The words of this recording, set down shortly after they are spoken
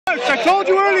I told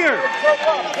you earlier.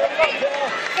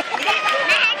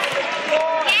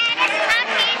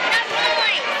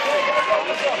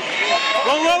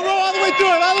 Roll, roll, roll all the way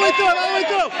through it, all the way through it, all the way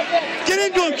through. Get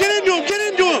into him, get into him, get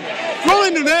into him. Roll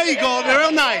into him, there you go, they're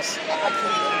real nice.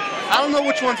 I don't know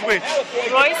which one's which.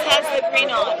 Royce has the green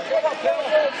on.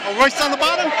 Oh, Royce on the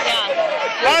bottom?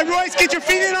 Yeah. All right, Royce, get your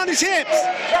feet in on his hips.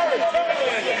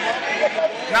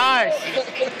 Nice.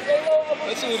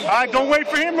 All right, don't wait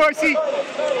for him, Royce.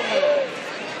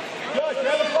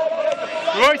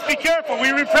 Royce, be careful.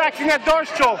 We've been practicing that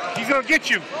Darce choke. He's going to get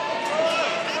you.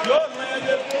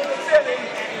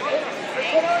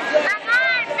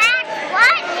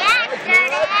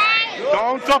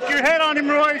 Don't duck your head on him,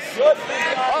 Royce.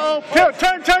 Uh-oh,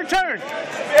 turn, turn, turn.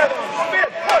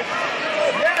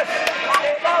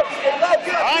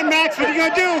 All right, Max, what are you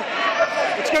going to do?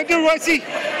 What you going to do, Royce?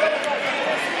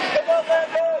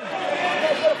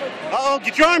 Uh-oh,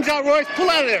 get your arms out, Royce. Pull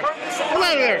out of there. Pull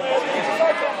out of there.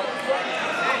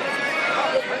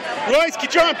 Royce,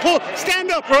 get your arm. Pull. Stand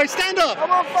up, Royce. Stand up.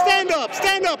 Stand up.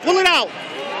 Stand up. Pull it out.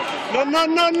 No, no,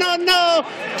 no, no, no.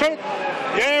 Turn.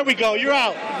 There we go. You're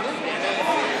out.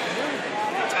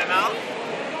 Timeout.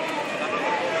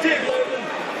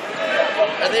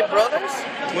 Are they brothers?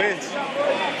 Twins.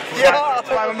 Yeah.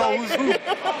 I don't know who's who.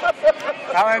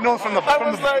 I know from the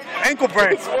ankle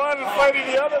brace. One is fighting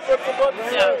the other, but the one.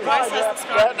 Yeah, Royce has the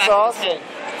scar on the back of his head.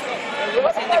 He's in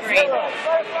the green.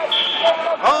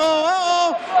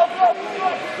 Uh-oh.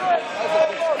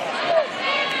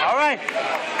 All right.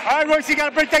 All right, Royce, you got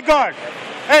to break that guard.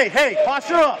 Hey, hey,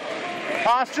 posture up.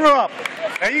 Posture up.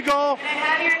 There you go.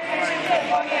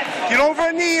 Get over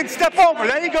a knee and step over.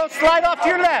 There you go. Slide off to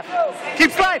your left.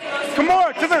 Keep sliding.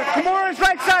 Kimura to the Kimura's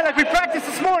right side like we practiced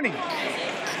this morning.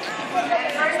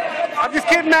 I'm just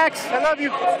kidding, Max. I love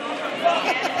you.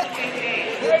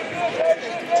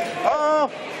 Uh-oh.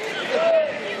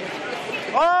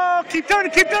 Oh, keep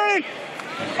turning, keep turning.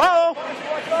 Uh-oh.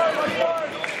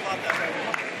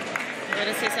 I'm going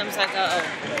to say something like, uh-oh.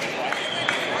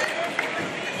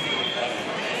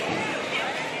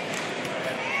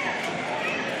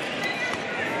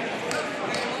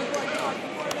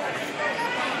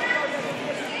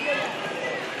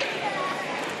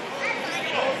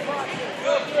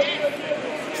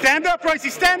 Stand up,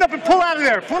 Royce. Stand up and pull out of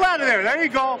there. Pull out of there. There you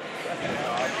go.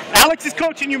 Alex is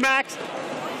coaching you, Max.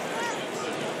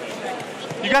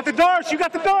 You got the Darce. You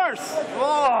got the Darce.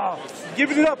 Oh,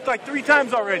 giving it up like 3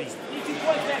 times already.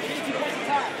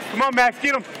 Come on, Max.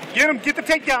 Get him. Get him. Get the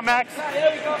takedown, Max.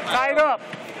 Tie it up.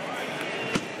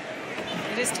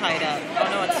 It is tied up. Oh,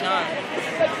 no, it's not.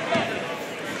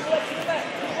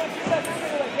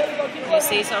 Can you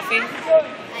see, Sophie? I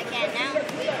can now.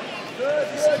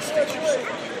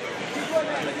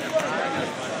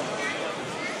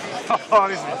 Oh,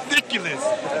 this is ridiculous.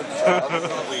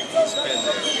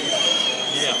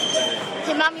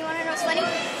 Hey, Mom, you want to know what's funny?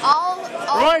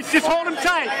 Royce, just hold him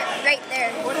tight. Right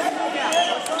there. I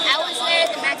was there,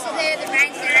 the Max is there, the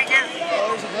Ryan's there right now.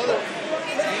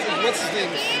 What's his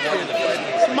name?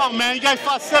 Come on, man. You guys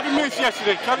fought 7 minutes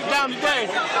yesterday. Cut it down today.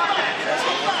 Who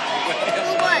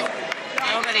won?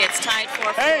 Nobody. It's tied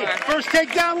 4-4. Hey, first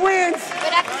takedown wins.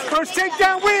 First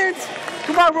takedown wins.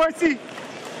 Come on, Royce. You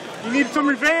need some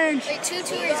revenge. Wait, 2-2 or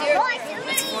 0?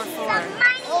 It's 4-4.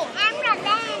 Oh, I'm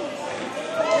revenge.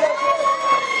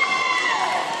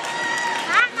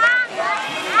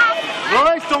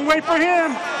 Royce, don't wait for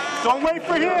him. Don't wait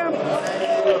for him.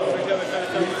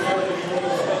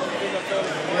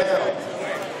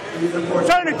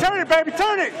 Turn it, baby,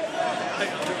 turn it.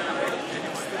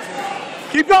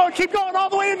 Keep going all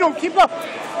the way into him. Keep going.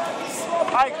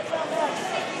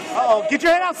 Uh-oh, get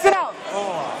your head out, sit out.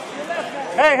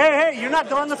 Hey, you're not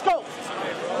done, let's go.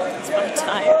 I'm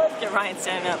tired. Get Ryan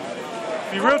standing up.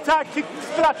 Be real tight,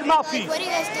 spit out your mouthpiece. What are you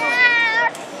guys doing?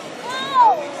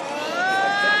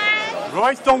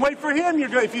 Royce, don't wait for him.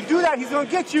 If you do that, he's going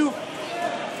to get you.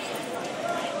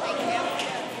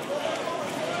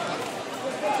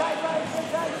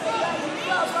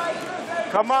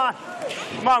 Come on,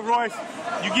 Royce.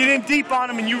 You get in deep on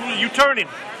him and you turn him.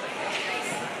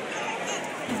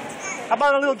 How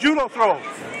about a little judo throw?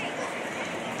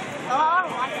 Oh,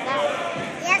 what's that?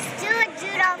 Let's do a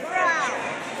judo throw.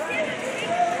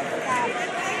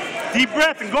 Deep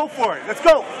breath and go for it. Let's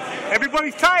go.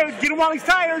 Everybody's tired. Get him while he's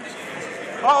tired.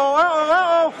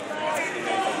 Uh-oh.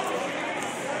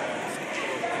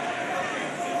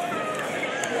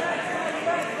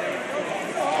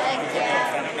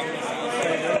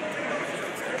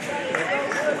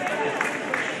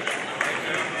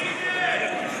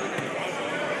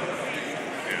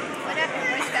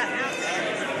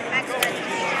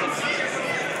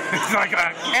 It's I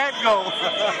can't go.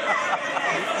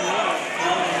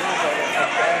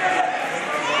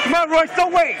 Come on, Royce,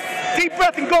 don't wait. Deep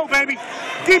breath and go, baby.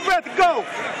 Deep breath and go.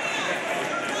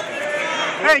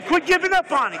 Hey, quit giving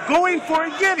up on it. Go in for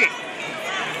it, get it.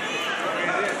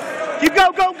 You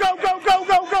go, go, go, go, go,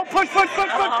 go, go. Push, push, push,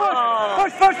 push, push.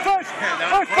 Push, push, push.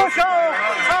 Push, push. Oh,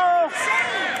 oh.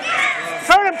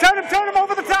 Turn him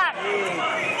over the top.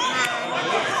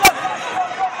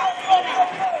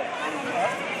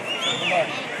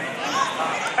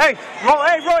 Hey,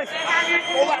 Royce.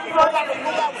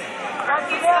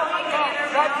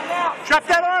 Trap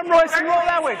that arm, Royce, and roll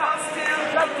that way.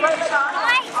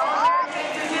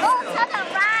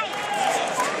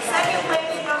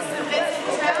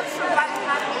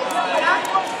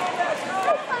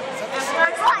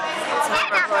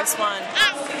 Royce won.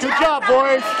 Good job,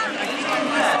 boys.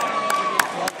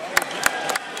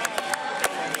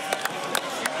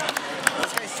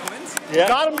 Those guys twins? Yeah.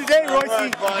 Got him today, Royce. You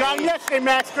got him yesterday,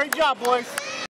 Max. Great job, boys.